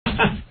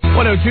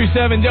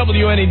1027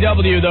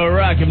 WNEW, the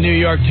Rock of New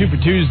York, 2 for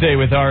Tuesday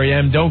with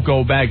REM. Don't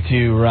go back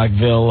to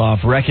Rockville off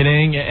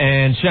Reckoning.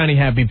 And Shiny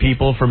Happy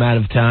People from Out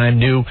of Time.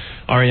 New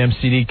REM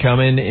CD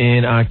coming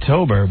in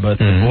October, but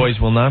the boys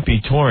will not be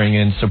touring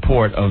in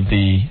support of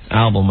the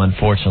album,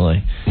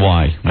 unfortunately.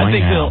 Why?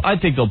 I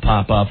think they'll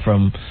pop up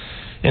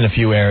in a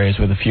few areas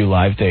with a few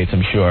live dates,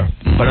 I'm sure.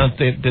 But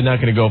they're not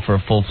going to go for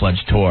a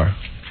full-fledged tour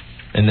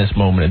in this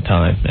moment in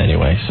time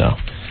anyway, so...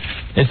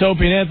 It's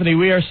Opie and Anthony.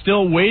 We are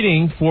still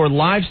waiting for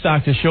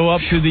Livestock to show up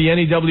to the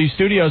NEW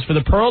studios for the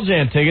Pearl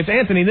Jam tickets.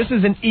 Anthony, this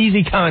is an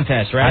easy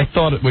contest, right? I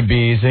thought it would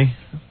be easy.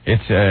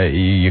 It's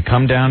you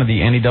come down to the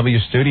NEW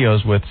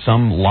studios with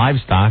some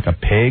livestock, a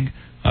pig,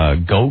 a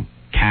goat,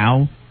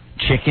 cow,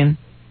 chicken,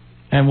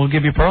 and we'll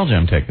give you Pearl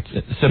Jam tickets.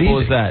 Simple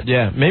as that,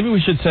 yeah. Maybe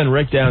we should send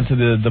Rick down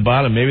to the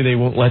bottom. Maybe they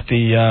won't let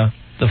the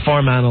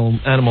farm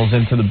animals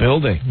into the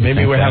building.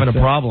 Maybe we're having a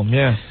problem,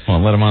 yeah.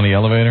 Want to let them on the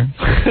elevator?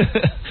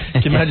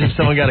 Can you imagine if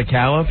someone got a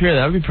cow up here?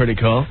 That would be pretty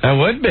cool. That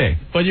would be.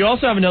 But you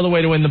also have another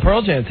way to win the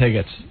Pearl Jam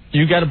tickets.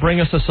 You got to bring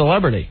us a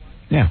celebrity.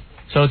 Yeah.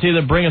 So it's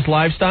either bring us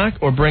Livestock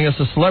or bring us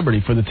a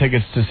celebrity for the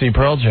tickets to see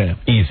Pearl Jam.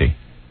 Easy.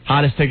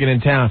 Hottest ticket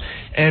in town.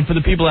 And for the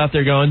people out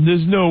there going,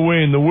 there's no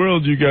way in the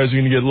world you guys are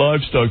going to get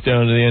Livestock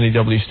down to the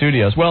NEW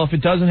studios. Well, if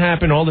it doesn't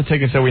happen, all the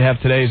tickets that we have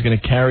today is going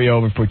to carry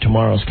over for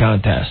tomorrow's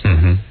contest.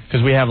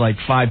 Because we have like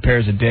 5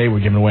 pairs a day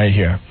we're giving away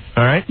here.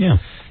 All right? Yeah.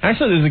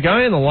 Actually, there's a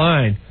guy on the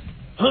line.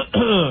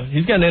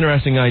 He's got an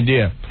interesting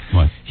idea.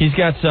 What? He's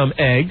got some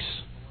eggs,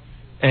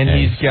 and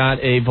he's got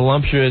a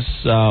voluptuous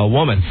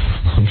woman.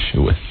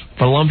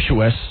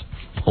 Voluptuous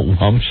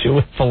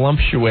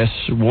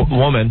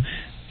woman.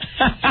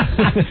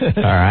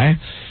 All right.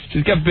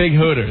 She's got big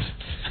hooters.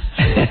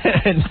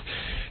 And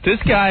this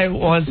guy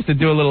wants to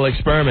do a little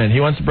experiment.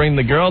 He wants to bring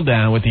the girl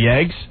down with the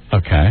eggs.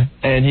 Okay.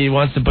 And he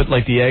wants to put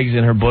like the eggs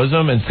in her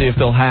bosom and see if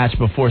they'll hatch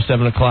before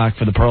 7 o'clock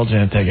for the Pearl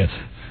Jam tickets.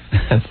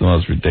 That's the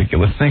most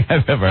ridiculous thing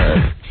I've ever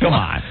heard. Come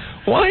on.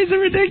 Why is it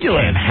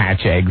ridiculous? Can't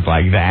hatch eggs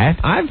like that.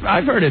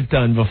 I've heard it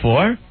done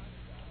before.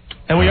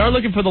 And we are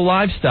looking for the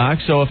Livestock,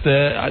 so if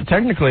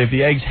technically if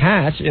the eggs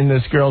hatch in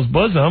this girl's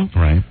bosom,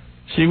 right,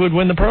 she would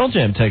win the Pearl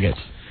Jam tickets.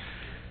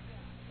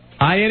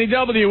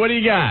 INEW, what do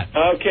you got?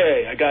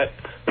 Okay, I got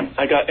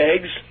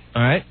eggs.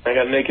 All right. I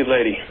got a naked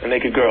lady, a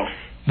naked girl.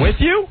 With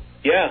you?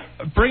 Yeah.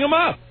 Bring them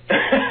up.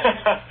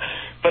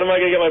 But am I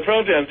going to get my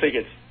Pearl Jam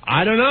tickets?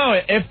 I don't know.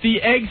 If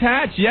the eggs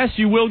hatch, yes,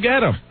 you will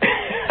get them.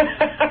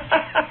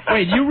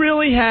 Wait, you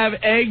really have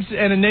eggs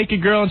and a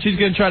naked girl, and she's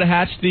going to try to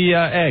hatch the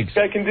eggs?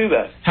 I can do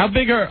that. How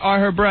big are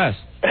her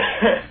breasts?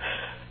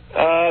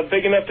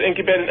 Big enough to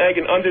incubate an egg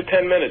in under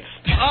 10 minutes.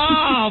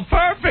 Oh,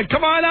 perfect.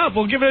 Come on up.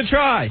 We'll give it a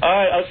try. All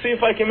right, I'll see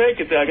if I can make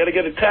it there. I got to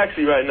get a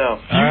taxi right now.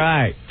 All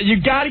right.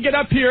 You got to get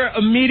up here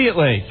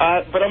immediately.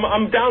 But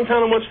I'm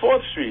downtown on West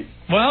 4th Street.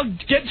 Well,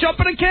 jump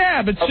in a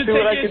cab. It should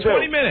take you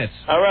 20 minutes.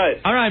 All right.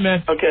 All right,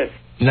 man. Okay.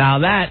 Now,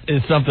 that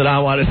is something I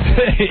want to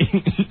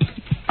say.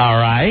 All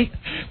right.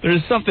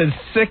 There's something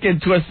sick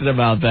and twisted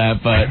about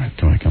that, but...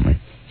 Come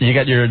You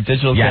got your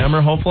digital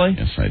camera, hopefully?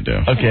 Yes, I do.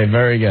 Okay,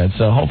 very good.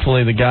 So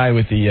hopefully the guy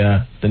with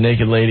the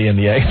naked lady and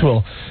the eggs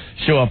will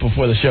show up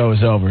before the show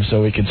is over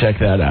so we can check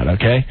that out,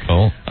 okay?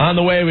 Cool. On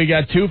the way, we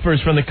got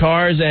twofers from the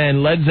Cars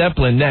and Led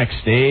Zeppelin next.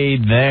 Stay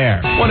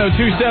there.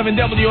 1027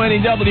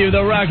 WNEW,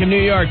 The Rock of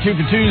New York, 2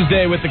 for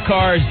Tuesday with the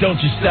Cars.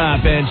 Don't you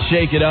stop and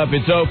shake it up.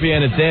 It's Opie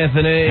and it's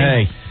Anthony.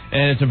 Hey.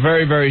 And it's a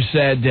very, very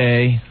sad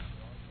day.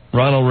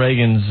 Ronald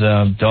Reagan's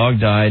dog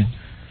died.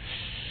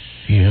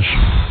 Yes.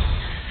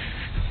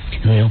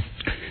 Well,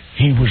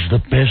 he was the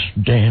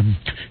best damn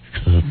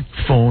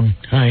phone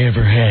I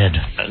ever had.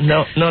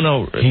 No.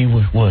 He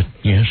was what?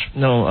 Yes?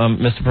 No,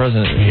 Mr.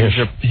 President, yes.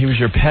 He was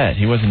your pet.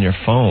 He wasn't your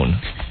phone.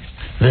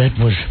 That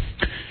was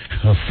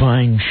a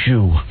fine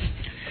shoe.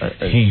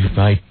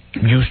 I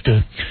used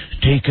to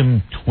take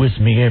him with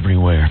me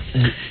everywhere.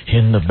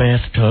 In the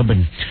bathtub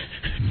and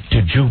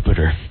to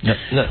Jupiter.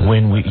 No.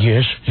 When we...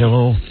 Yes,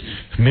 hello,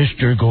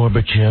 Mr.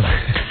 Gorbachev.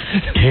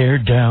 Tear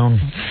down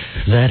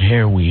that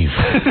hair weave.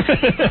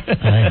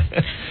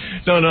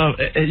 No.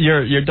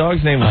 Your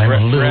dog's name was I'm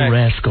Rex. a little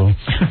rascal.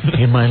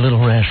 In my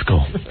little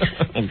rascal.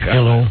 Oh,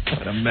 hello.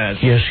 What a mess.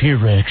 Yes, here,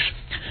 Rex.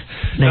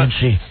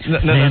 Nancy,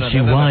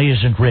 no. Why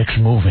isn't Rex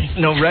moving?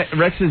 No,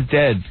 Rex is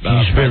dead.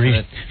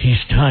 He's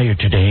tired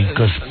today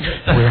because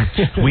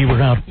we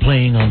were out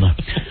playing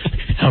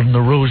out in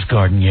the Rose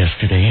Garden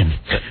yesterday, and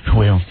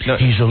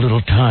he's a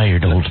little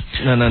tired, old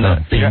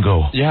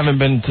Bingo. You haven't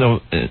been to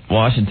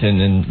Washington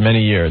in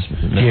many years,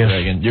 Mr.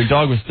 Reagan. Your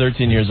dog was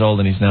 13 years old,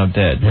 and he's now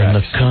dead. And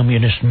the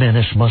communist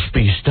menace must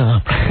be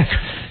stopped.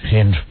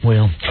 And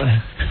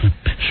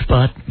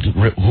Spot,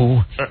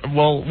 who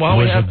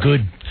was a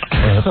good.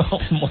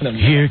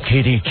 Here,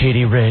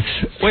 Kitty Rex.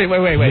 Wait.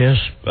 Yes.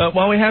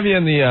 While we have you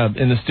in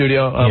the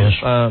studio,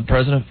 yes.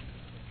 President,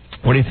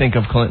 what do you think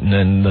of Clinton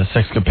and the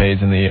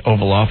sexcapades in the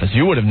Oval Office?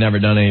 You would have never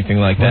done anything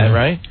like that,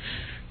 right?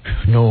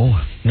 No.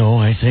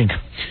 I think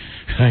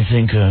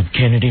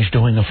Kennedy's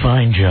doing a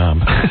fine job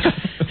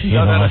in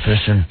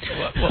office, and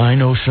I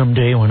know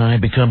someday when I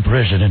become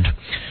president,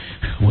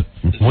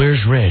 Where's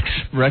Rex?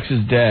 Rex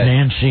is dead.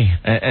 Nancy.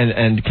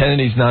 And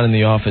Kennedy's not in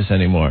the office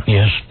anymore.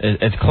 Yes.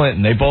 It's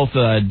Clinton. They both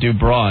do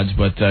broads,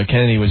 but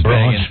Kennedy was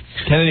banging.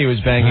 Kennedy was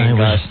banging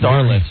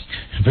starlets.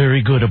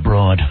 Very good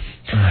abroad.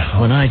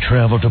 When I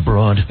traveled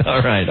abroad.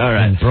 All right.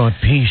 And brought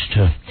peace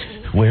to...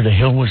 Where the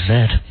hell was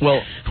that?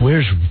 Well...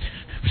 Where's...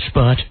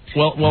 Spot?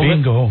 Well,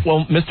 Bingo.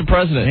 Well, Mr.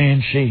 President.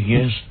 Nancy,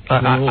 yes.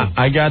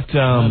 I got...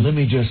 let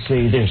me just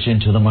say this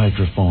into the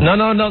microphone. No.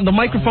 The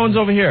microphone's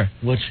over here.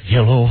 What's...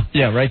 Hello?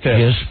 Yeah, right there.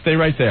 Yes. Stay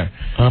right there.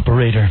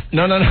 Operator.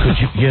 No.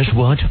 Yes,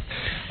 what?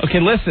 Okay,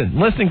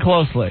 listen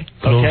closely.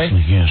 Okay?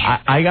 Closely, yes.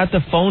 I got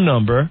the phone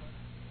number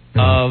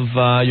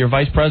of your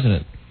vice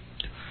president.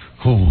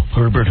 Who?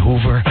 Herbert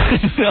Hoover?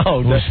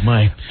 No. Who's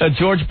my...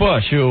 George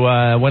Bush, who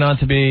went on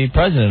to be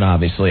president,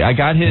 obviously. I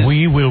got his...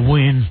 We will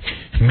win,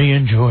 me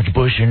and George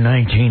Bush in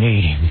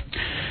 1980.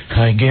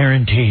 I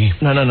guarantee...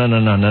 No.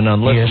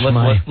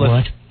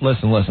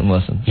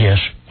 Listen. Yes.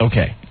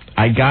 Okay.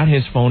 I got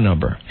his phone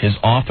number, his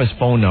office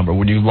phone number.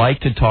 Would you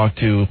like to talk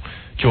to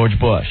George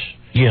Bush?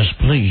 Yes,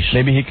 please.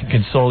 Maybe he can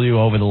console you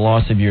over the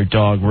loss of your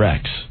dog,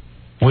 Rex.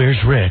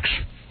 Where's Rex?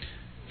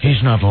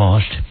 He's not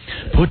lost.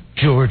 Put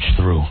George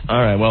through.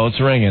 All right, well, it's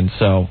ringing,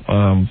 so,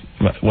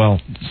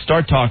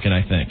 start talking,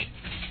 I think.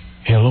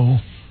 Hello?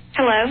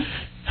 Hello?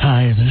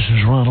 Hi, this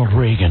is Ronald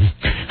Reagan.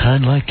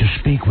 I'd like to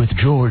speak with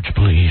George,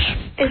 please.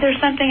 Is there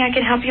something I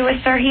can help you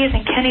with, sir? He is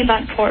in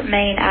Kennebunkport,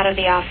 Maine, out of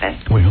the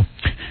office. Well,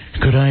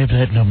 could I have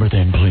that number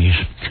then, please?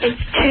 It's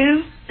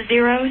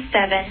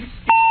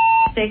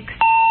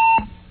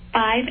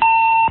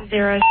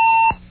 207-650.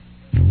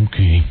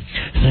 Okay,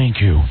 thank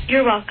you.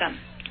 You're welcome.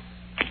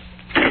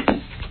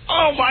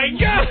 Oh, my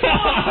God!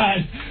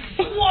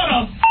 What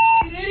a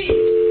idiot!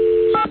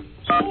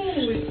 Oh,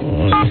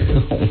 my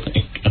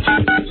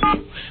God.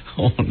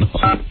 Oh, no.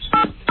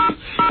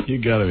 You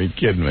gotta be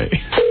kidding me.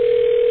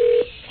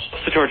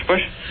 Mr. George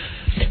Bush?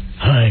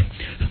 Hi,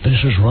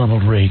 this is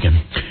Ronald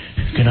Reagan.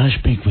 Can I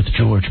speak with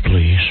George,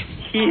 please?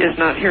 He is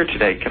not here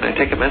today. Can I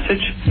take a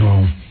message?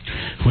 No.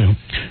 Well...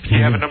 Do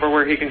you have a number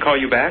where he can call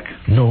you back?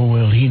 No,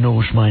 well, he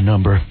knows my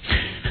number.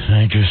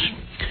 I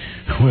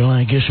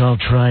guess I'll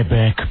try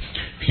back.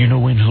 You know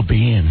when he'll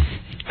be in?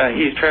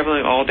 He's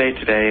traveling all day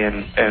today,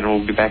 and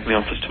will be back in the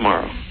office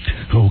tomorrow.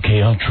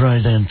 Okay, I'll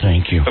try then,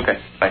 thank you. Okay,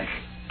 bye.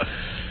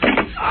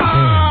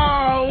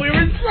 Oh, we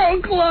were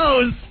so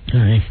close.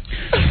 I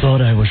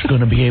thought I was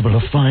going to be able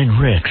to find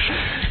Rex.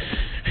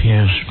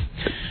 Yes.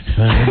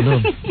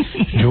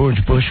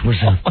 George Bush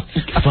was a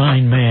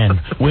fine man.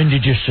 When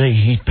did you say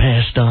he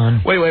passed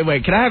on?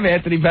 Wait. Can I have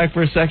Anthony back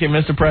for a second,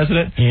 Mr.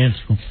 President? Yes.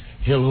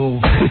 Hello.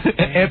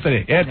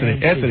 Anthony.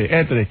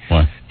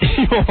 What?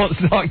 You almost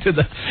talked to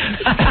the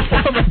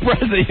former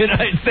president of the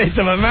United States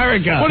of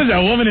America. What is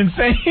that woman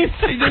insane? He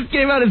just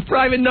gave out his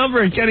private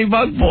number in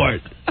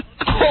Kennebunkport.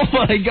 Oh,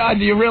 my God.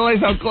 Do you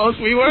realize how close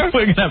we were?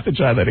 We're going to have to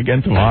try that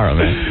again tomorrow,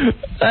 man.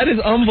 That is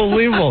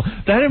unbelievable.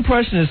 That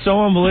impression is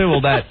so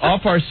unbelievable that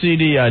off our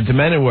CD,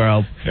 Demented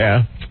World,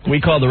 yeah, we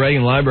called the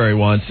Reagan Library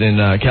once in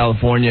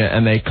California,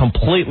 and they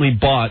completely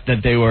bought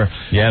that they were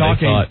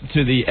talking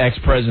to the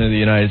ex-president of the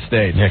United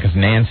States. Yeah, because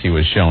Nancy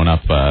was showing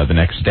up the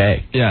next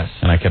day. Yes.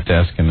 And I kept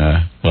asking,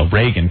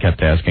 Reagan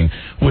kept asking,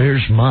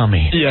 where's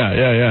Mommy?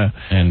 Yeah.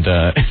 And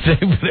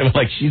they were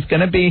like, she's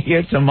going to be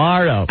here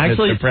tomorrow,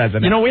 actually, Mr.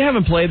 President. You know, we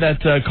haven't played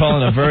that call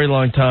in a very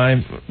long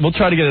time. We'll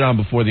try to get it on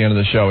before the end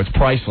of the show. It's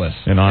priceless.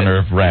 In honor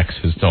of Rex,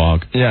 his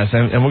dog. Yes,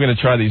 and we're going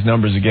to try these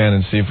numbers again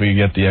and see if we can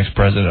get the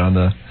ex-president on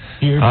the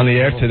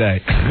air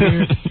today.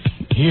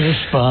 Here's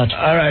Spot.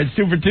 All right,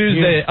 Super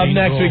Tuesday. Up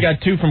next, we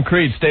got two from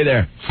Creed. Stay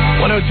there.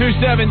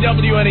 1027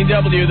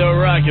 WNEW, The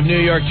Rock of New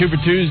York. Super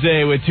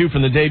Tuesday with two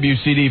from the debut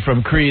CD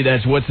from Creed.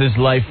 That's What's This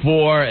Life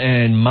For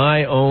and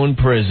My Own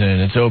Prison.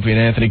 It's Opie and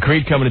Anthony.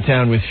 Creed coming to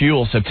town with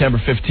Fuel September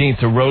 15th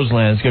to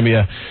Roseland. It's going to be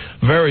a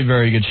very,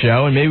 very good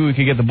show, and maybe we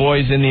could get the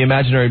boys in the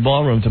imaginary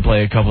ballroom to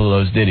play a couple of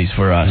those ditties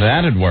for us.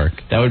 That'd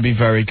work. That would be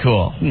very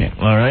cool. Yeah.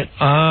 All right.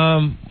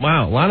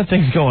 Wow, a lot of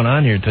things going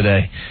on here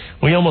today.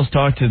 We almost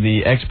talked to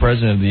the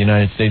ex-president of the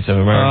United States of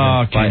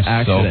America by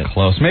accident. So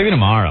close. Maybe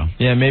tomorrow.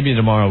 Yeah, maybe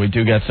tomorrow. We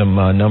do got some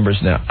numbers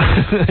now.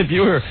 If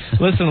you were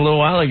listening a little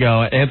while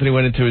ago, Anthony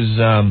went into his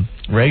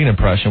Reagan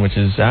impression, which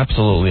is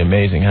absolutely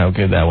amazing how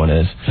good that one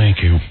is.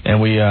 Thank you. And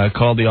we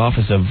called the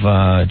office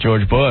of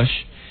George Bush,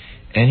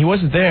 and he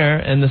wasn't there,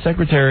 and the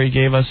secretary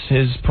gave us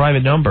his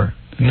private number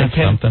in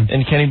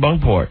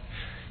Kennebunkport.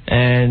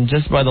 And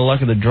just by the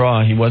luck of the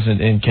draw, he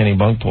wasn't in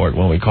Kennebunkport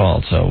when we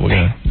called. So we're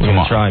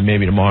gonna try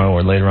maybe tomorrow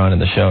or later on in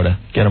the show to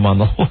get him on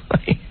the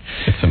line.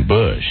 Get some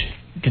Bush.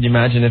 Could you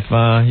imagine if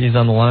he's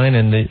on the line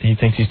and he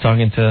thinks he's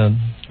talking to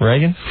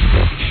Reagan?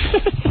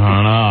 I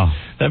don't know.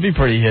 That'd be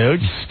pretty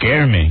huge.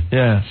 Scare me.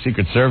 Yeah.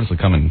 Secret Service will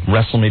come and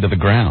wrestle me to the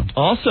ground.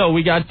 Also,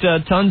 we got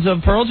tons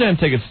of Pearl Jam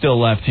tickets still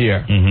left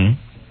here.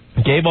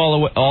 Mm-hmm. Gave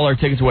all our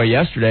tickets away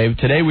yesterday.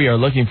 Today we are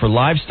looking for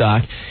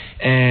Livestock.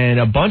 And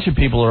a bunch of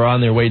people are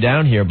on their way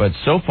down here, but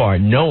so far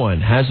no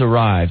one has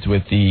arrived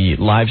with the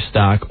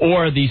Livestock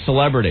or the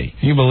Celebrity.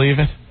 Can you believe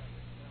it?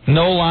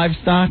 No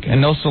livestock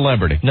and no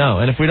celebrity. No,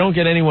 and if we don't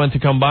get anyone to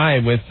come by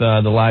with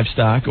the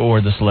livestock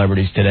or the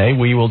celebrities today,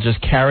 we will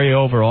just carry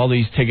over all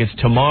these tickets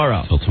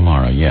tomorrow. Till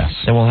tomorrow, yes.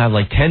 And we'll have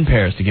like 10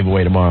 pairs to give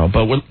away tomorrow.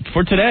 But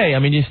for today, I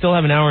mean, you still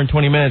have an hour and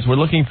 20 minutes. We're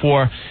looking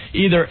for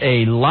either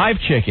a live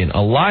chicken,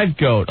 a live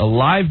goat, a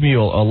live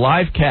mule, a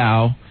live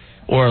cow,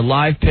 or a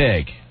live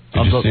pig.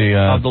 Of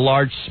the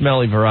large,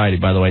 smelly variety,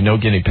 by the way. No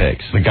guinea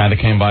pigs. The guy that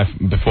came by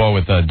before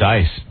with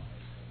Dice.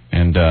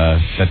 And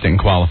that didn't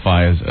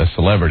qualify as a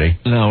celebrity.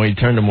 No, we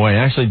turned him away.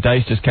 Actually,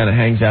 Dice just kind of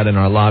hangs out in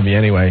our lobby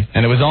anyway.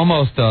 And it was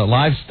almost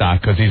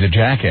livestock because he's a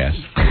jackass.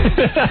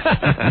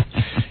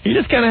 He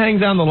just kind of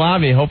hangs out in the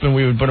lobby hoping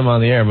we would put him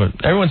on the air,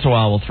 but every once in a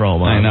while we'll throw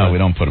him on. I know, we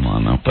don't put him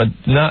on, though. But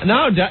no,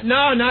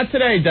 not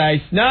today,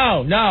 Dice.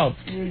 No.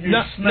 Kiss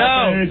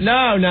my ass.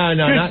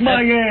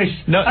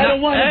 No, I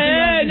don't want to be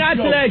on not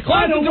the today. show.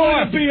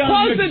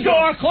 Close the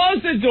door.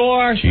 Close the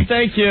door.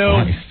 Thank you.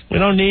 Nice. We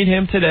don't need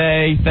him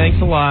today.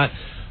 Thanks a lot.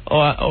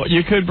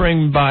 You could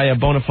bring by a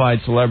bona fide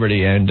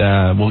celebrity, and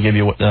we'll give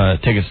you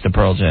tickets to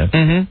Pearl Jam.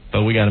 Mm-hmm.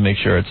 But we got to make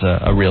sure it's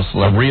a real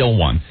celebrity. A real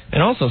one.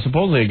 And also,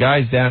 supposedly, a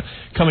guy's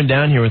coming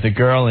down here with a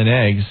girl and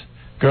eggs.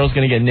 Girl's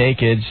going to get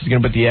naked. She's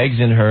going to put the eggs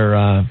in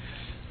her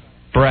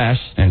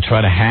breast. And try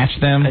to hatch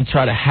them? And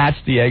try to hatch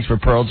the eggs for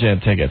Pearl Jam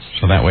tickets.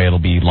 So that way it'll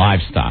be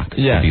livestock.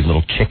 Yes. These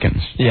little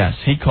chickens. Yes.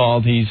 He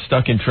called. He's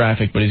stuck in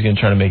traffic, but he's going to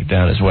try to make it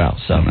down as well.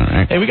 So, all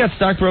right. Hey, we got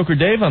Stockbroker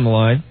Dave on the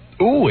line.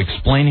 Ooh,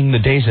 explaining the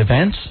day's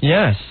events?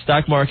 Yes.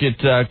 Stock market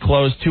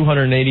closed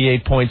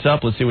 288 points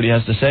up. Let's see what he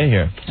has to say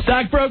here.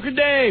 Stockbroker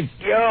Dave.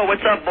 Yo,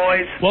 what's up,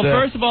 boys? Well,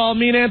 first of all,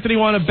 me and Anthony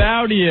want to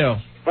bow to you.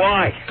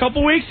 Why? A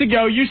couple weeks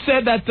ago, you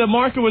said that the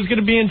market was going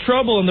to be in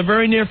trouble in the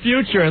very near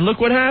future, and look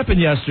what happened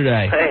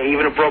yesterday. Hey,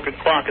 even a broken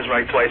clock is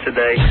right twice a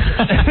day.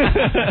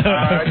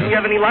 Do you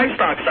have any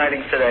livestock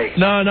sightings today?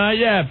 No, not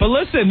yet. But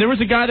listen, there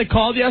was a guy that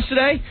called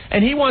yesterday,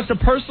 and he wants to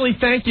personally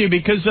thank you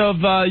because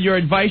of your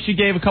advice you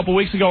gave a couple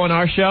weeks ago on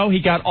our show. He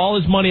got all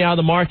his money out of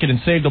the market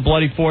and saved a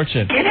bloody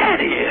fortune. Get out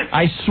of here.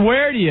 I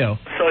swear to you.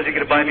 So is he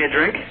going to buy me a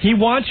drink? He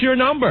wants your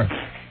number.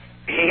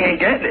 He ain't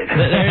getting it.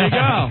 There you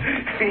go.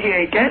 He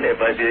ain't getting it,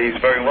 but he's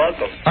very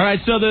welcome. All right,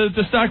 so the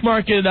stock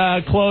market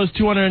closed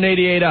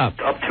 288 up.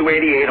 Up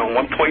 288 on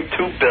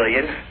 $1.2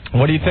 billion.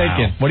 What are you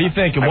thinking? What are you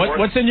thinking?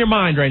 What's in your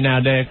mind right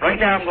now, Dave? Right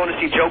now, I'm going to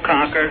see Joe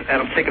Cocker,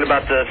 and I'm thinking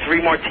about the 3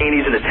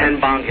 martinis and the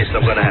 10 bong hits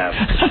I'm going to have.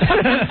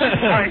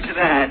 Prior to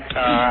that,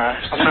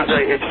 I'm not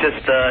really. It's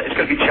just it's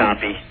going to be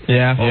choppy.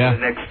 Yeah. Over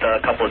the next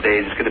couple of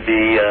days, it's going to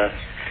be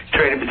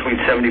trading between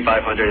 7,500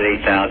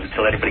 and 8,000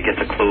 until anybody gets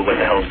a clue what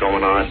the hell's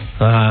going on.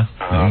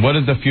 And what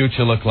does the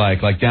future look like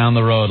down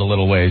the road a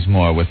little ways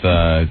more with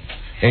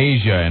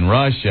Asia and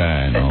Russia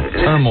and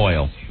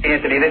turmoil?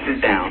 Anthony, this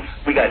is down.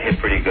 We got hit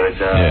pretty good.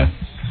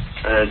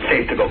 It's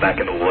safe to go back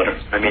in the water.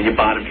 I mean, your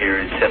bottom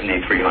here is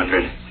 7,300.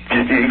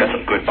 You got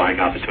some good buying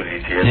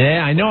opportunities here.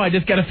 Yeah, I know. I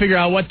just got to figure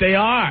out what they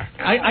are.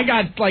 I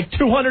got like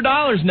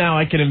 $200 now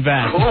I can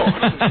invest. Cool.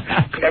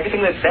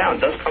 Everything that's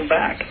down does come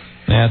back.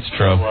 That's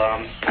true.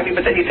 So,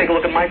 but then you take a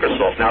look at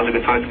Microsoft. Now's a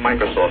good time for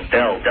Microsoft.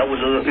 Dell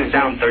was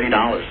down $30.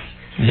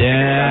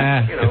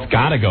 Yeah. It's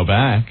got to go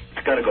back.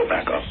 It's got to go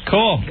back up.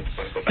 Cool.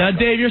 Now,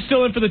 Dave, you're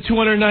still in for the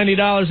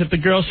 $290 if the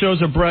girl shows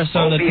her breasts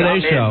on the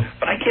Today Show.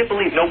 But I can't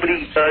believe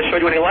nobody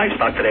showed you any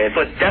livestock today. I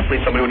thought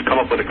definitely somebody would come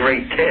up with a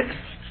great tit.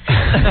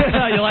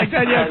 You like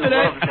that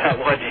yesterday? I loved that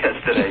one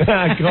yesterday.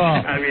 Cool.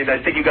 I mean, I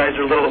think you guys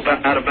are a little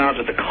out of bounds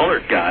with the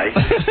colored guy.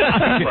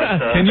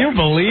 But, can you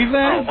believe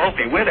that? Oh,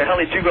 Opie, where the hell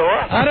did you go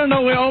up? I don't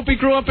know. Where Opie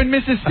grew up in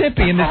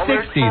Mississippi in the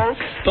Colored 60s.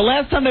 folks? The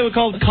last time they were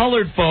called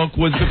colored folk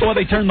was before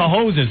they turned the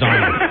hoses on.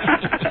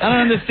 I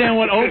don't understand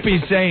what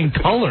Opie's saying,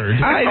 colored.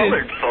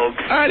 Colored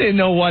folks. I didn't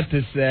know what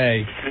to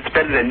say. It's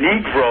better than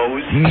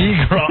Negroes.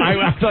 Negro.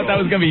 I thought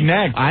that was going to be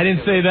next. I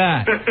didn't say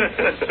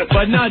that.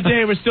 But no,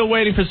 Dave, we're still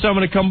waiting for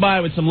someone to come by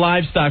with some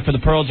livestock for the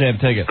Pearl Jam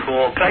ticket.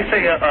 Cool. Can I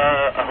say a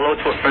hello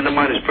to a friend of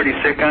mine who's pretty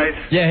sick, guys?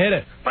 Yeah, hit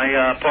it. My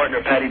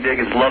partner, Patty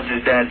Diggins, loves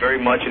his dad very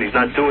much, and he's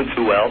not doing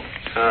too well.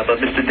 But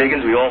Mr.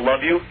 Diggins, we all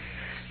love you,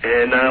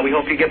 and we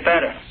hope you get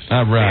better.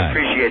 All right. I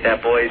appreciate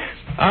that, boys.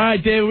 All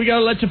right, Dave, we got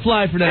to let you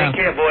fly for now.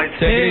 Take care, boys.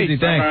 Take it easy.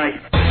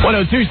 Thanks. Bye.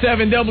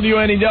 1027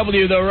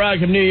 WNEW, The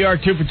Rock of New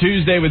York, 2 for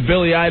Tuesday with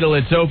Billy Idol.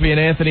 It's Opie and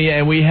Anthony,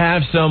 and we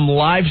have some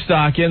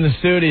livestock in the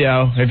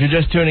studio. If you're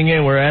just tuning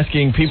in, we're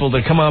asking people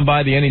to come on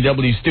by the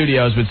NEW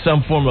studios with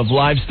some form of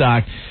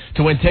livestock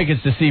to win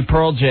tickets to see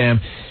Pearl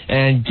Jam.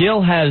 And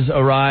Gil has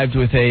arrived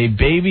with a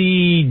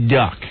baby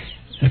duck.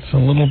 It's a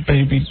little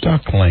baby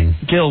duckling.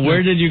 Gil,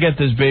 where did you get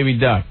this baby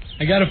duck?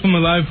 I got it from a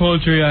live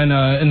poultry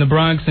in the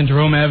Bronx in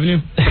Jerome Avenue.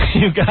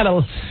 you got a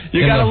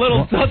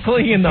little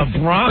duckling in the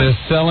Bronx?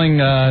 They're selling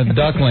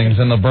ducklings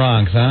in the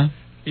Bronx, huh?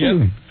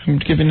 Yep. I'm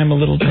giving him a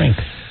little drink.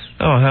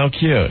 Oh, how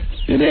cute.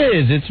 It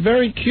is. It's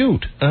very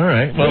cute. All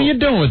right. What are you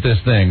doing with this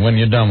thing when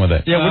you're done with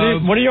it?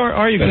 Yeah, what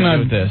are you going to do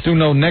with this? Do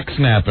no neck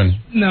snapping.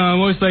 No,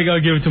 most likely I'll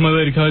give it to my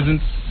lady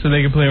cousins so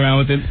they can play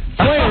around with it.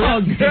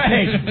 Oh,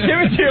 great. Give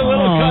it to your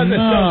little cousin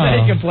so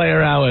they can play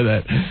around with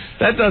it.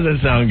 That doesn't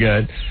sound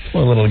good.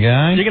 Poor little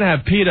guy. You're going to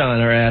have Pete on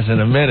her ass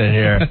in a minute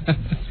here.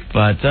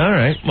 But, all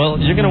right. Well,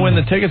 you're going to win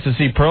the tickets to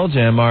see Pearl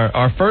Jam.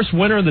 Our first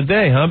winner of the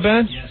day, huh,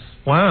 Ben? Yes.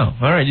 Wow.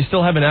 All right. You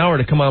still have an hour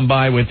to come on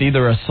by with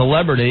either a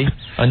celebrity,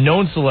 a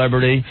known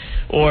celebrity,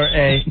 or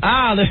a...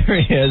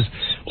 there he is.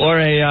 Or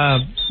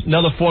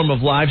another form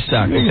of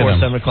livestock before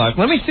 7 o'clock.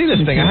 Let me see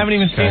this thing. I haven't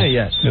even seen it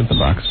yet. Here's the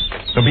box.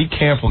 So be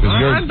careful, because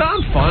you're... I'm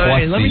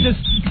fine. Let me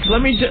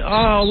just...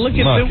 Oh, look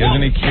at this.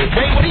 Isn't he cute?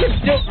 Wait, what are you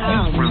still...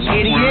 Oh,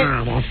 idiot.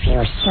 That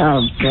feels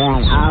so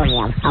good. Oh,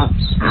 yeah.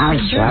 Oh,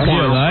 sure.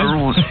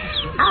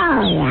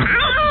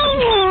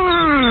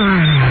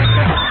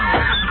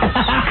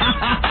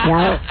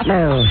 Don't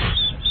move.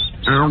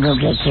 I'll go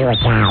get you a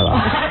towel.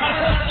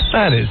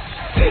 That is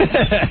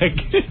sick.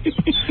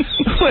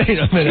 Wait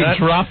a minute.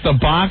 You dropped the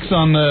box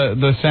on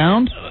the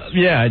sound?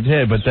 Yeah, I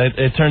did, but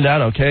it turned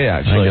out okay,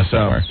 actually. I guess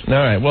that works. All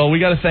right. Well, we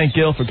got to thank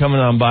Gil for coming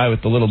on by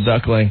with the little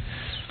duckling.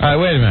 All right,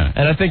 wait a minute.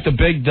 And I think the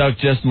big duck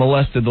just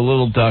molested the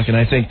little duck, and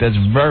I think that's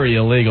very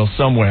illegal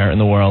somewhere in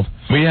the world.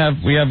 We have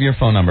your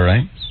phone number,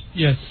 right?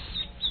 Yes.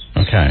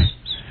 Okay.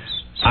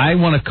 I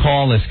want to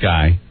call this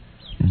guy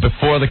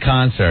before the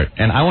concert,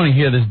 and I want to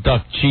hear this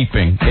duck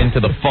cheeping into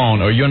the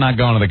phone, or you're not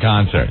going to the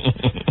concert.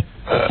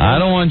 I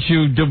don't want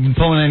you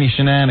pulling any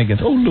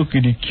shenanigans. Oh, look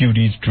at the cute,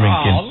 he's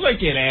drinking. Oh,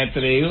 look at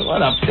Anthony.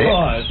 What a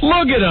puss.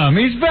 Look at him.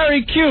 He's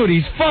very cute.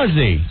 He's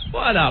fuzzy.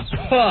 What a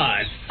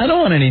puss. I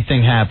don't want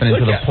anything happening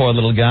to the poor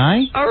little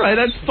guy. All right,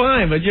 that's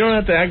fine, but you don't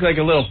have to act like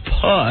a little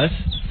puss.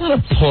 Not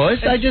a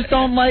puss. I just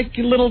don't like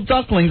little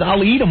ducklings.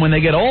 I'll eat them when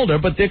they get older,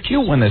 but they're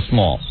cute when they're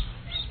small.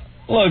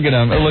 Look at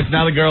him. Look,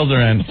 now the girls are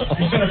in.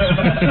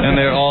 And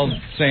they're all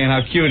saying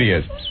how cute he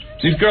is.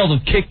 These girls will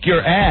kick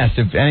your ass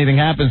if anything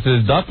happens to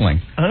this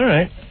duckling. All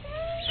right.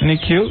 Isn't he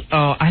cute?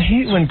 Oh, I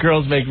hate when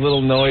girls make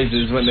little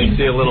noises when they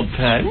see a little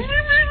pet.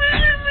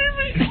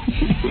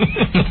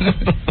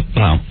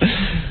 Well.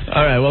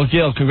 All right, well,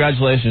 Gil,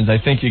 congratulations. I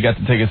think you got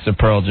the tickets to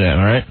Pearl Jam,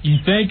 all right? You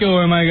think,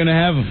 or am I going to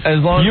have them?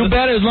 As long you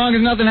bet, as long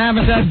as nothing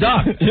happens to that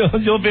duck.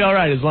 You'll be all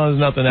right as long as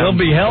nothing happens.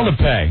 There'll be hell to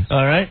pay.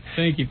 All right?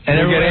 Thank you. And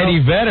we'll get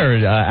Eddie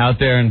Vedder out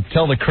there and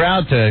tell the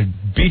crowd to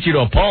beat you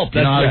to a pulp.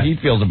 You know how he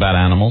feels about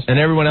animals. And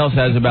everyone else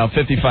has about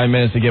 55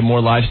 minutes to get more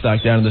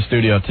livestock down in the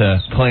studio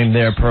to claim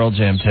their Pearl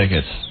Jam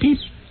tickets. Beep.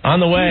 On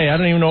the way, I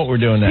don't even know what we're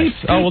doing next.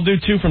 Beep. Oh, we'll do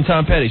 2 from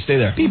Tom Petty. Stay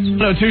there. Beep.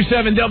 No,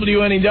 27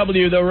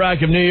 WNEW, The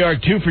Rock of New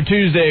York. 2 for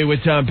Tuesday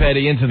with Tom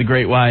Petty into the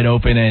great wide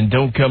open. And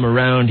don't come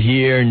around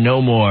here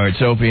no more.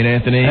 It's Opie and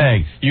Anthony.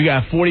 Hey. You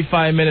got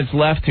 45 minutes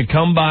left to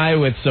come by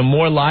with some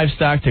more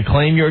livestock to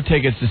claim your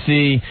tickets to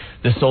see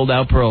the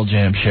sold-out Pearl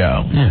Jam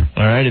show. Yeah.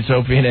 All right, it's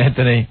Opie and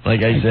Anthony,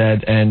 like I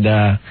said. And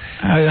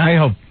I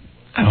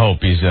hope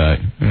he's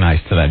nice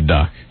to that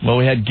duck. Well,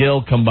 we had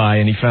Gil come by,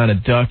 and he found a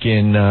duck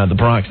in the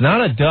Bronx.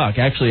 Not a duck,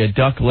 actually a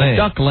duckling. A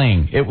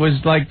duckling. It was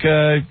like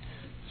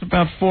it's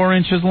about 4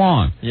 inches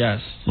long.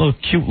 Yes. Little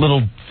cute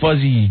little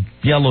fuzzy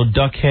yellow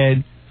duck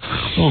head,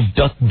 little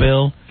duck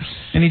bill,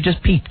 and he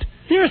just peeped.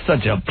 You're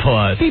such a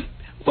puss. Peep.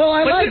 Well,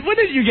 when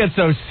did you get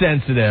so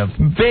sensitive?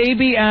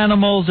 Baby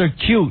animals are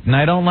cute, and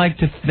I don't like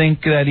to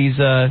think that he's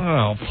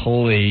oh,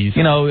 please.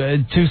 You know,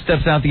 2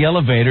 steps out the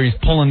elevator, he's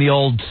pulling the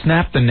old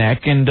snap the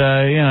neck and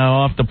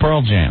off the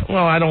Pearl Jam.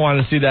 Well, I don't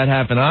want to see that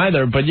happen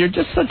either, but you're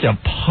just such a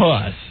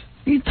puss.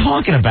 What are you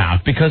talking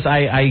about? Because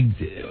I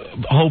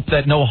hope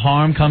that no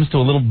harm comes to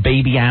a little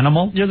baby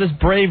animal? You're this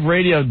brave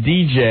radio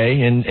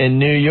DJ in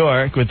New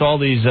York with all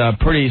these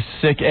pretty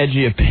sick,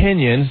 edgy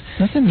opinions.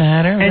 Doesn't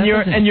matter.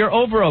 And you're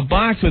over a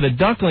box with a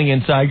duckling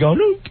inside going,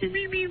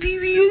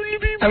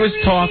 I was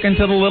talking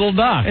to the little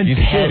duck. And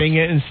petting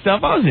it and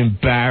stuff. I was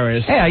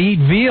embarrassed. Hey, I eat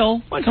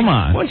veal. Come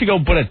on. Why don't you go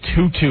put a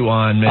tutu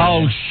on, man?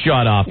 Oh,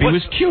 shut up. He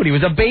was cute. He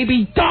was a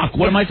baby duck.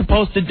 What am I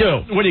supposed to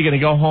do? What, are you going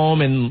to go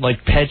home and,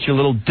 pet your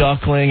little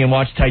duckling and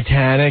watch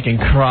Titanic and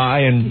cry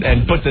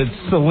and put the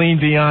Celine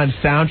Dion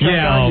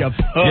soundtrack on your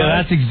puss?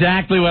 Yeah, that's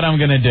exactly what I'm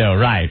going to do.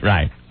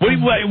 Right.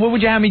 What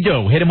would you have me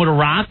do? Hit him with a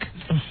rock?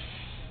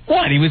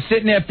 What? He was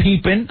sitting there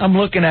peeping. I'm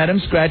looking at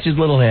him, scratch his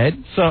little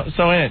head. So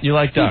Aunt, you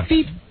like ducks?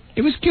 Beep, beep.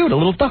 It was cute, a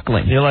little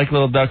duckling. You like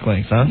little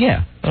ducklings, huh?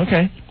 Yeah.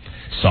 Okay.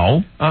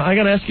 So? I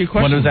got to ask you a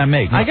question. What does that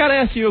make? I got to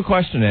ask you a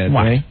question,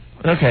 Anthony.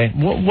 What? Okay.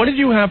 What did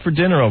you have for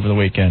dinner over the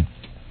weekend?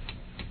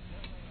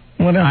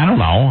 Well, I don't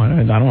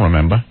know. I don't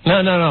remember. No,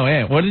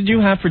 Aunt. What did you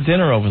have for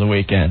dinner over the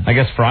weekend? I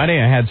guess Friday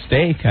I had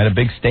steak. I had a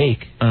big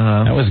steak.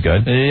 That was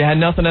good. You had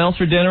nothing else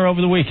for dinner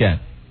over the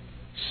weekend?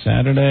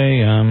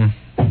 Saturday,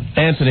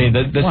 Anthony,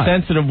 the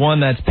sensitive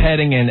one that's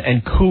petting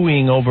and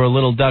cooing over a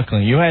little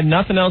duckling. You had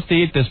nothing else to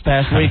eat this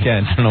past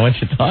weekend. I don't know what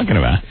you're talking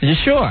about. You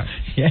sure?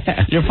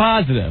 Yeah. You're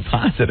positive?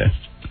 Positive.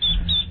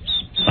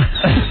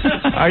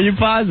 Are you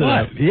positive?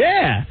 What?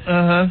 Yeah.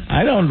 Uh-huh.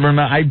 I don't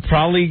remember. I'd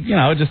probably,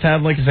 just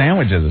have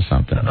sandwiches or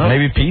something. Oh.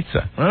 Maybe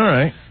pizza. All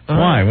right.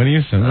 Why? What are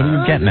you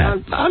getting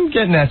at? I'm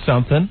getting at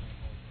something.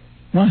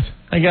 What?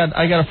 I got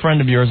a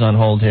friend of yours on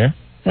hold here.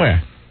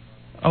 Where?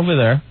 Over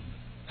there.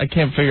 I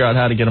can't figure out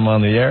how to get him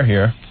on the air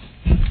here.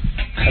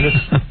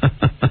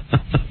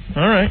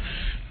 All right.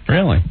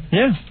 Really?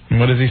 Yeah. And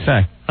what does he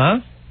say? Huh?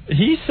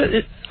 He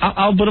said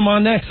I'll put him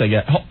on next, I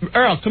guess.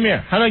 Earl, come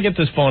here. How do I get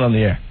this phone on the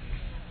air?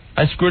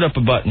 I screwed up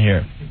a button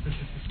here.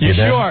 You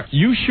sure?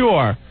 You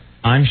sure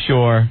I'm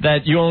sure.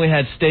 that you only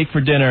had steak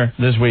for dinner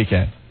this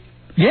weekend?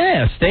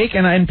 Yeah, steak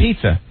and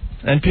pizza.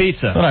 And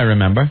pizza. That's what I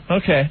remember.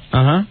 Okay.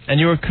 Uh-huh. And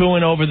you were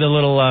cooing over the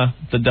little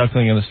the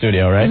duckling in the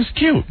studio, right? It was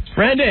cute.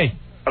 Randy.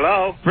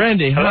 Hello?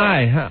 Randy, Hello?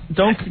 hi.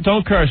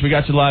 Don't curse. We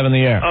got you live on the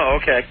air. Oh,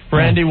 okay.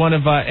 Randy, one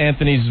of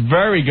Anthony's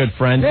very good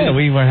friends. Yeah,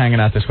 we were hanging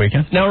out this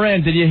weekend. Now,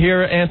 Rand, did you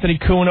hear Anthony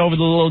cooing over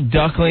the little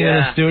duckling in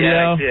the studio?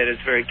 Yeah, I did.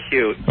 It's very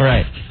cute.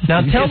 Right. Now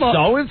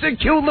tell it's a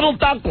cute little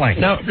duckling.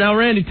 Now,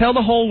 Randy, tell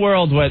the whole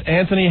world what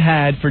Anthony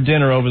had for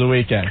dinner over the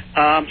weekend.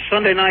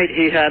 Sunday night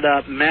he had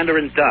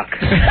Mandarin duck.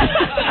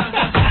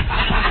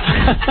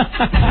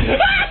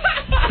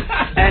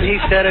 And he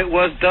said it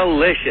was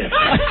delicious.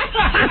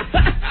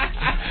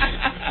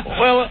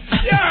 Well,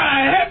 you're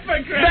a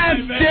hypocrite.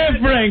 That's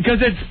different,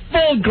 because it's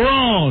full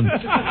grown.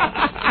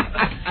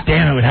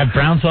 Damn, it would have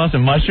brown sauce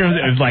and mushrooms.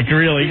 It was, like,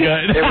 really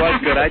good. It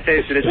was good. I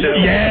tasted it, too.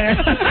 Yeah.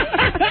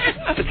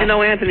 But, you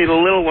know, Anthony, the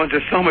little ones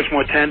are so much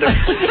more tender.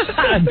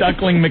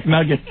 Duckling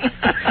McNugget.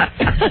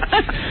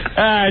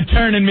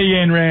 Turning me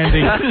in,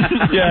 Randy.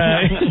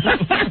 Yeah.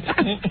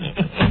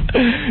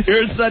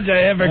 You're such a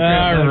hypocrite.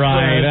 All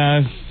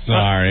right.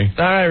 Sorry.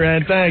 All right,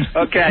 Rand, thanks.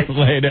 Okay.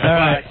 Later. All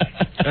right.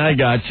 I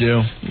got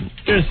you.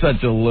 You're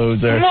such a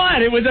loser.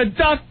 What? It was a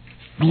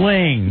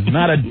duckling,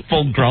 not a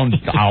full-grown...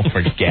 I'll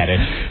forget it.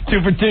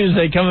 2 for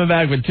Tuesday, coming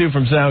back with 2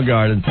 from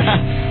Soundgarden.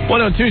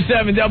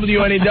 1027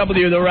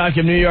 WNEW, The Rock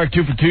of New York.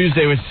 2 for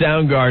Tuesday with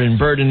Soundgarden,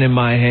 Burden in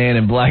My Hand,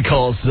 and Black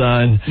Hole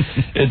Sun.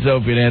 It's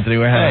Opie and Anthony.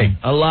 We're having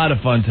a lot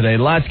of fun today.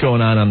 Lots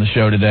going on the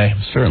show today.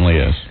 Certainly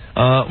is.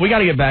 We got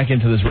to get back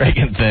into this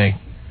Reagan thing.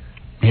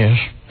 Yes.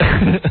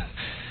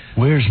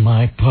 Where's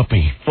my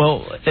puppy?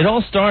 Well, it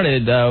all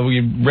started,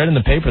 we read in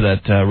the paper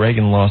that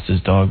Reagan lost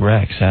his dog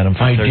Rex, had him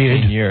for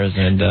 13 years.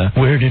 And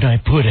where did I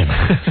put him?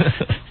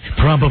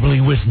 Probably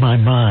with my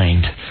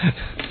mind.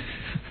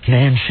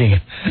 Nancy.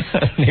 I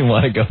don't even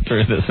want to go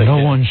through this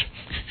again.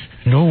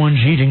 No one's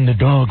eating the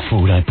dog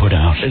food I put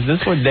out. Is this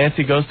what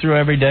Nancy goes through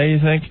every day, you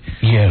think?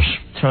 Yes.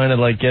 Trying to,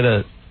 like, get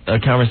a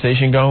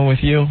conversation going with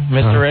you,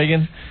 Mr.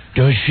 Reagan?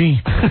 Does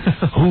she?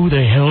 Who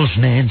the hell's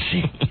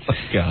Nancy? Oh,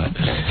 my God.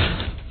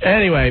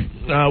 Anyway,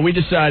 we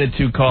decided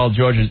to call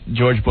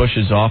George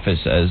Bush's office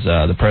as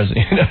the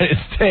President of the United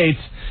States.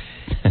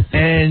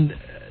 And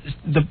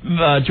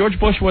George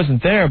Bush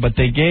wasn't there, but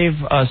they gave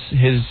us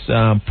his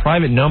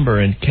private number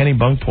in Kenny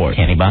Bunkport.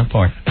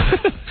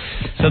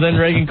 So then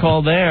Reagan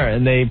called there,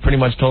 and they pretty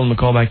much told him to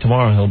call back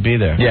tomorrow. He'll be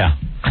there. Yeah.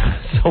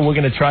 So we're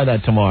going to try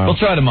that tomorrow. We'll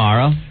try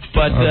tomorrow.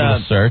 But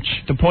search.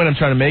 The point I'm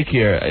trying to make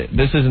here,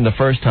 this isn't the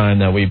first time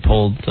that we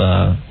pulled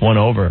one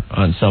over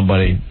on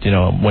somebody, you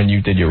know, when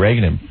you did your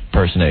Reagan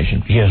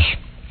impersonation. Yes.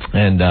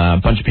 And a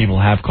bunch of people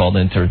have called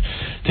in to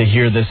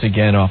hear this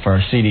again off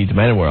our CD,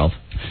 Demented World.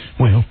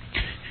 Well,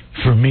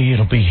 for me,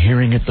 it'll be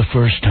hearing it the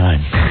first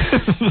time.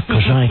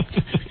 Because I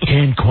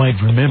can't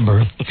quite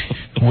remember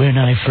when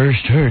I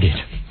first heard it.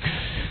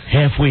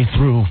 Halfway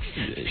through,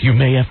 you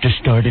may have to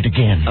start it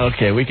again.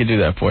 Okay, we could do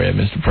that for you,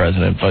 Mr.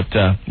 President. But,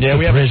 yeah,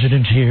 the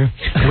president's here?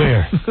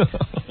 Where? Oh,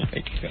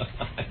 my God.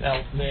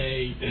 Help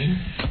me.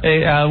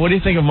 Hey, what do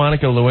you think of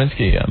Monica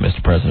Lewinsky,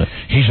 Mr. President?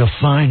 He's a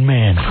fine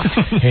man,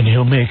 and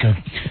he'll make a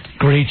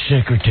great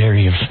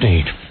Secretary of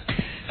State.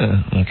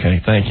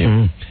 Okay, thank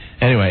you.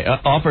 Anyway,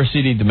 off our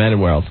CD, Demented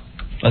World.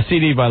 A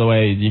CD, by the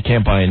way, you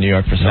can't buy in New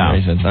York for some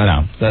reason.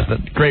 No. That's a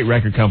great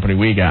record company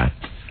we got.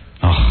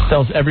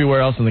 Sells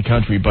everywhere else in the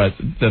country, but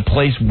the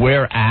place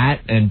we're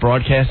at and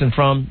broadcasting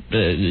from,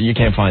 you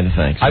can't find the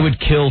things. I would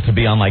kill to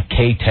be on, like,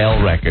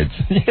 K-Tel Records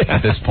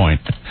at this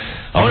point.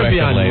 I want to be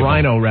on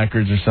Rhino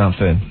Records or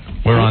something.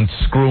 We're on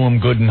Screw 'em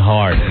Good and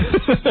Hard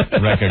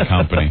record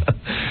company.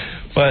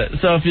 But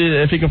so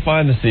if you can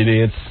find the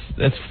CD,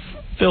 it's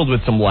filled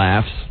with some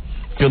laughs.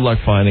 Good luck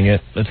finding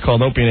it. It's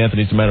called Opie and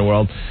Anthony's Demented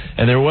World.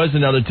 And there was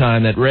another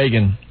time that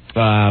Reagan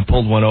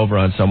pulled one over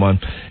on someone.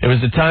 It was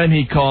the time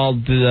he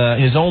called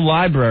his own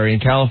library in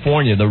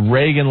California, the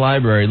Reagan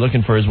Library,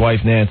 looking for his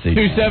wife, Nancy.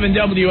 27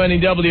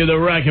 WNEW, The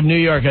Rock of New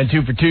York on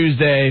 2 for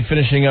Tuesday,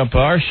 finishing up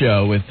our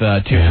show with 2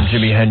 from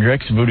Jimi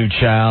Hendrix, Voodoo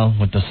Child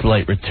with The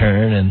Slight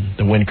Return, and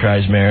The Wind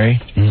Cries Mary.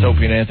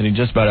 Opie and Anthony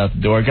just about out the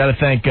door. Got to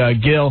thank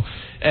Gil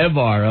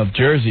Evar of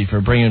Jersey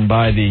for bringing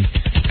by the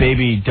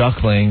baby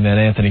duckling that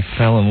Anthony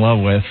fell in love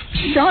with.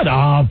 Shut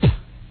up.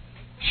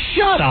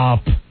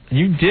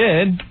 You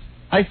did.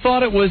 I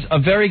thought it was a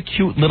very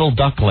cute little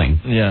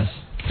duckling. Yes.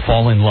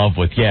 Fall in love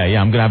with. Yeah,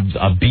 I'm going to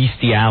have a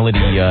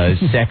bestiality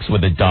sex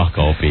with a duck,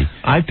 Opie.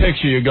 I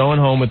picture you going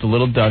home with the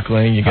little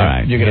duckling. You're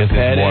going to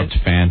pet it. Warped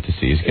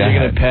fantasies. You're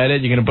going to pet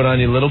it. You're going to put on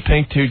your little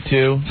pink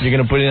tutu. You're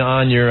going to put it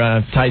on your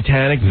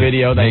Titanic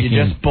video that you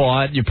just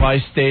bought. You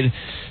probably stayed,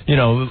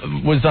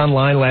 was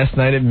online last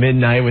night at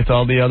midnight with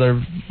all the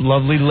other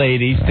lovely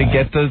ladies to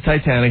get the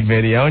Titanic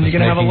video, and you're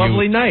going to have a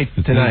lovely night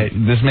tonight.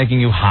 This making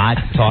you hot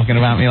talking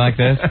about me like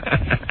this?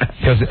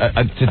 Because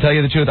to tell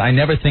you the truth, I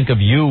never think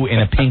of you in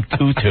a pink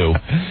tutu.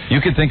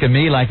 You can think of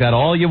me like that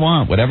all you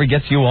want, whatever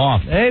gets you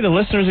off. Hey, the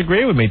listeners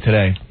agree with me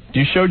today.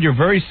 You showed your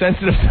very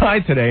sensitive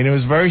side today, and it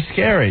was very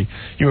scary.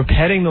 You were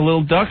petting the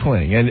little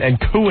duckling and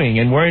cooing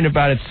and worrying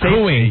about its safety.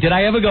 Cooing? Did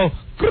I ever go?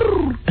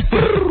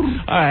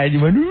 All right, you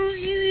went.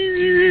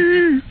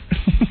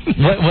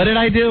 What did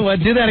I do?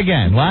 Do that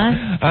again. What?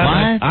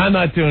 I'm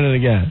not doing it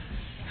again.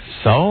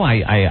 So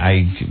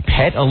I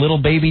pet a little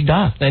baby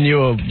duck. And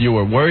you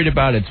were worried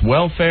about its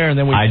welfare, and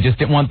then I just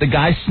didn't want the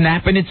guy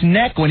snapping its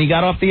neck when he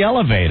got off the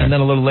elevator. And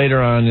then a little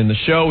later on in the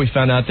show, we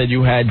found out that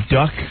you had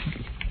duck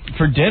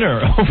for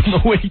dinner over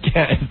the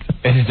weekend.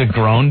 It's a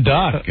grown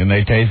duck, and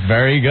they taste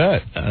very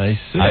good. I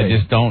see. I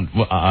just don't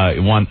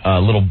want a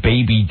little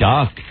baby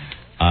duck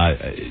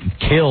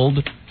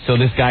killed so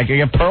this guy can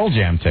get Pearl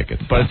Jam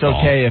tickets. But it's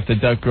okay if the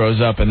duck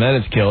grows up and then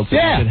it's killed, so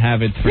you can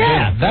have it for dinner.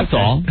 Yeah, that's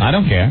all. I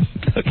don't care.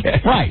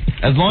 Okay. Right.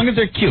 As long as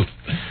they're cute.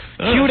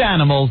 Cute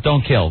animals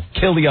don't kill.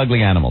 Kill the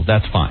ugly animals.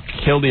 That's fine.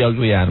 Kill the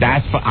ugly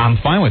animals. I'm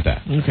fine with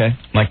that. Okay.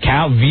 Like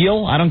cow,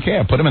 veal, I don't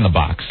care. Put them in the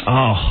box.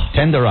 Oh.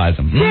 Tenderize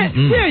them.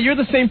 Yeah, you're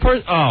the same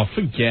person. Oh,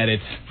 forget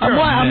it.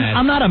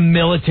 I'm not a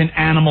militant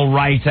animal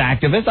rights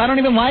activist. I don't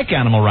even like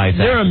animal rights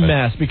activists. You're a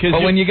mess because.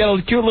 But when you get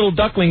a cute little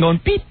duckling going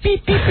beep,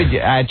 beep, beep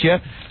at you,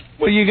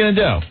 what are you going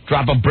to do?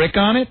 Drop a brick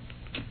on it?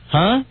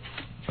 Huh?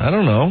 I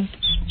don't know.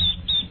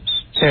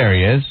 There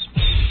he is.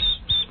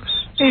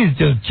 He's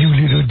the cute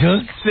little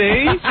duck.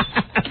 See?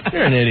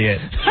 You're an idiot.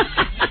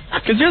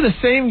 Because you're the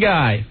same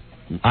guy.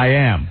 I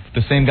am.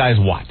 The same guy as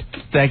what?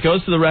 That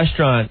goes to the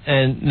restaurant,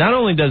 and not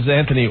only does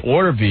Anthony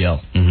order veal,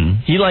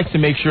 he likes to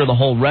make sure the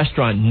whole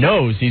restaurant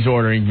knows he's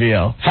ordering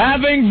veal.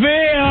 Having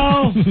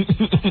veal!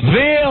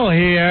 Veal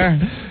here!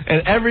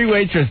 And every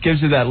waitress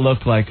gives you that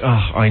look like, oh,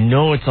 I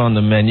know it's on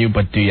the menu,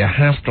 but do you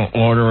have to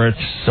order it?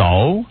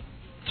 So?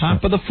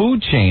 Top of the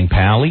food chain,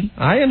 Pally.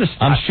 I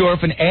understand. I'm sure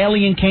if an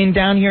alien came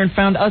down here and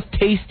found us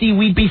tasty,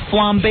 we'd be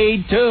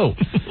flambéed too.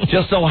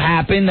 Just so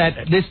happened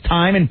that this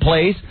time and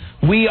place,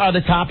 we are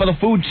the top of the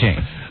food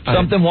chain.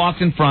 Something walks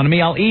in front of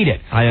me, I'll eat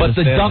it. But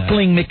the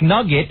duckling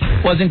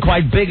McNugget wasn't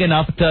quite big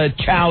enough to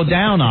chow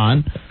down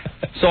on,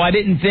 so I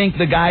didn't think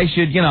the guy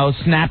should,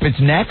 snap its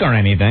neck or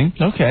anything.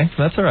 Okay,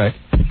 that's all right.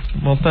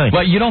 Well, thanks.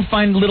 But you don't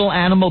find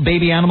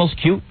baby animals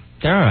cute?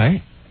 They're all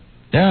right.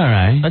 They're all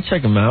right. I'd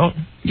check them out.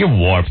 You're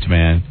warped,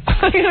 man.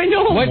 I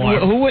know.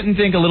 Who wouldn't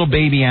think a little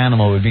baby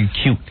animal would be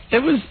cute? It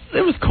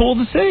was cool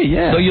to see,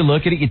 yeah. So you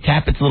look at it, you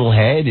tap its little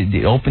head,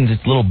 it opens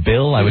its little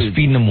bill. I was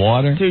feeding him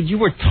water. Dude, you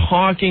were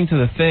talking to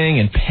the thing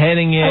and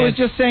petting it. I was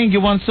just saying, you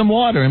want some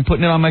water, and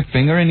putting it on my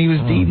finger, and he was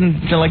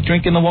eating,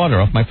 drinking the water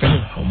off my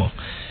finger. Homo.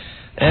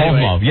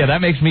 Anyway. Homo. Yeah,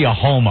 that makes me a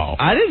homo.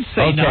 I didn't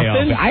say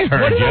nothing. I heard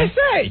you. What did I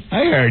say?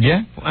 I heard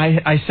you.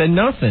 I said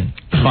nothing.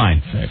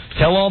 Fine.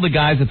 Tell all the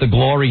guys at the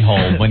glory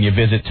hole when you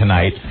visit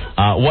tonight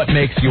what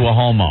makes you a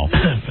homo.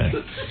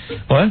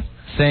 What?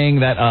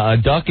 Saying that a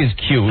duck is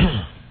cute,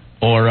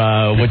 or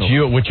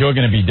what you're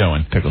going to be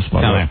doing. Pickle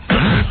smuggler.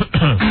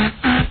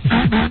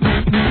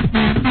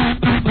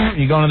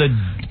 You going to the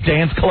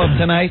dance club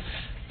tonight?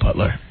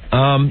 Butler.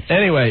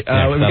 Anyway, we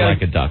got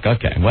like a duck.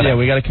 Okay, whatever. Yeah,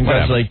 we got to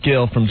congratulate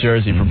Gil from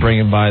Jersey for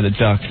bringing by the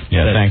duck.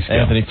 Yeah, that thanks, Gil.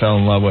 Anthony fell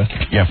in love with.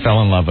 Yeah,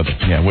 fell in love with it.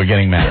 Yeah, we're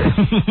getting married.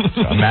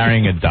 I'm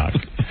marrying a duck.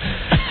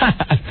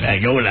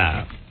 Go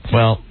now.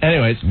 Well,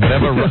 anyways,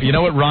 whatever. You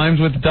know what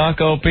rhymes with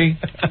duck, Opie?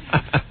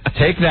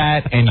 Take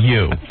that and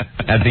you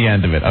at the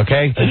end of it.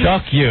 Okay,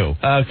 duck you.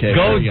 Okay,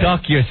 go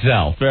duck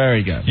yourself.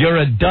 Very good. You're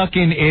a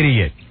ducking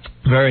idiot.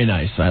 Very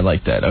nice. I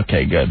like that.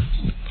 Okay, good.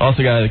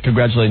 Also got to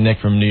congratulate Nick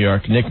from New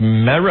York. Nick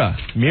Mira,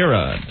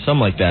 something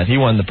like that. He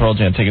won the Pearl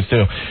Jam tickets,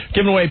 too.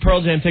 Giving away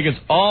Pearl Jam tickets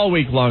all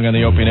week long on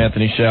the Opie and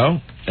Anthony show.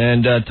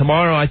 And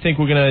tomorrow, I think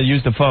we're going to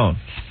use the phone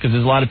because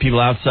there's a lot of people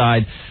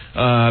outside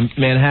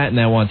Manhattan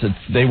that want a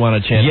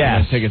chance to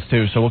win tickets,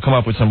 too. So we'll come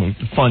up with some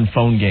fun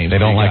phone games. They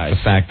don't like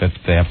the fact that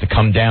they have to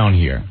come down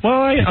here. Well,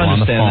 I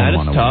understand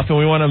that. It's tough, and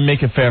we want to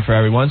make it fair for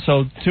everyone.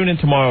 So tune in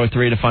tomorrow at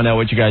 3 to find out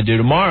what you got to do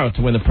tomorrow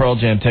to win the Pearl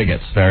Jam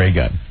tickets. Very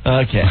good.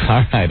 Okay.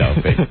 All right,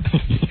 Opie.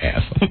 You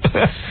asshole.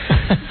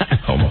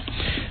 Homo.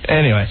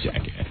 Anyway.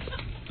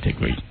 Take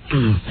me.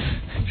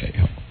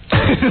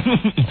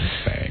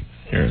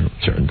 Here,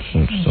 turn.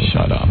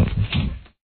 Shut up.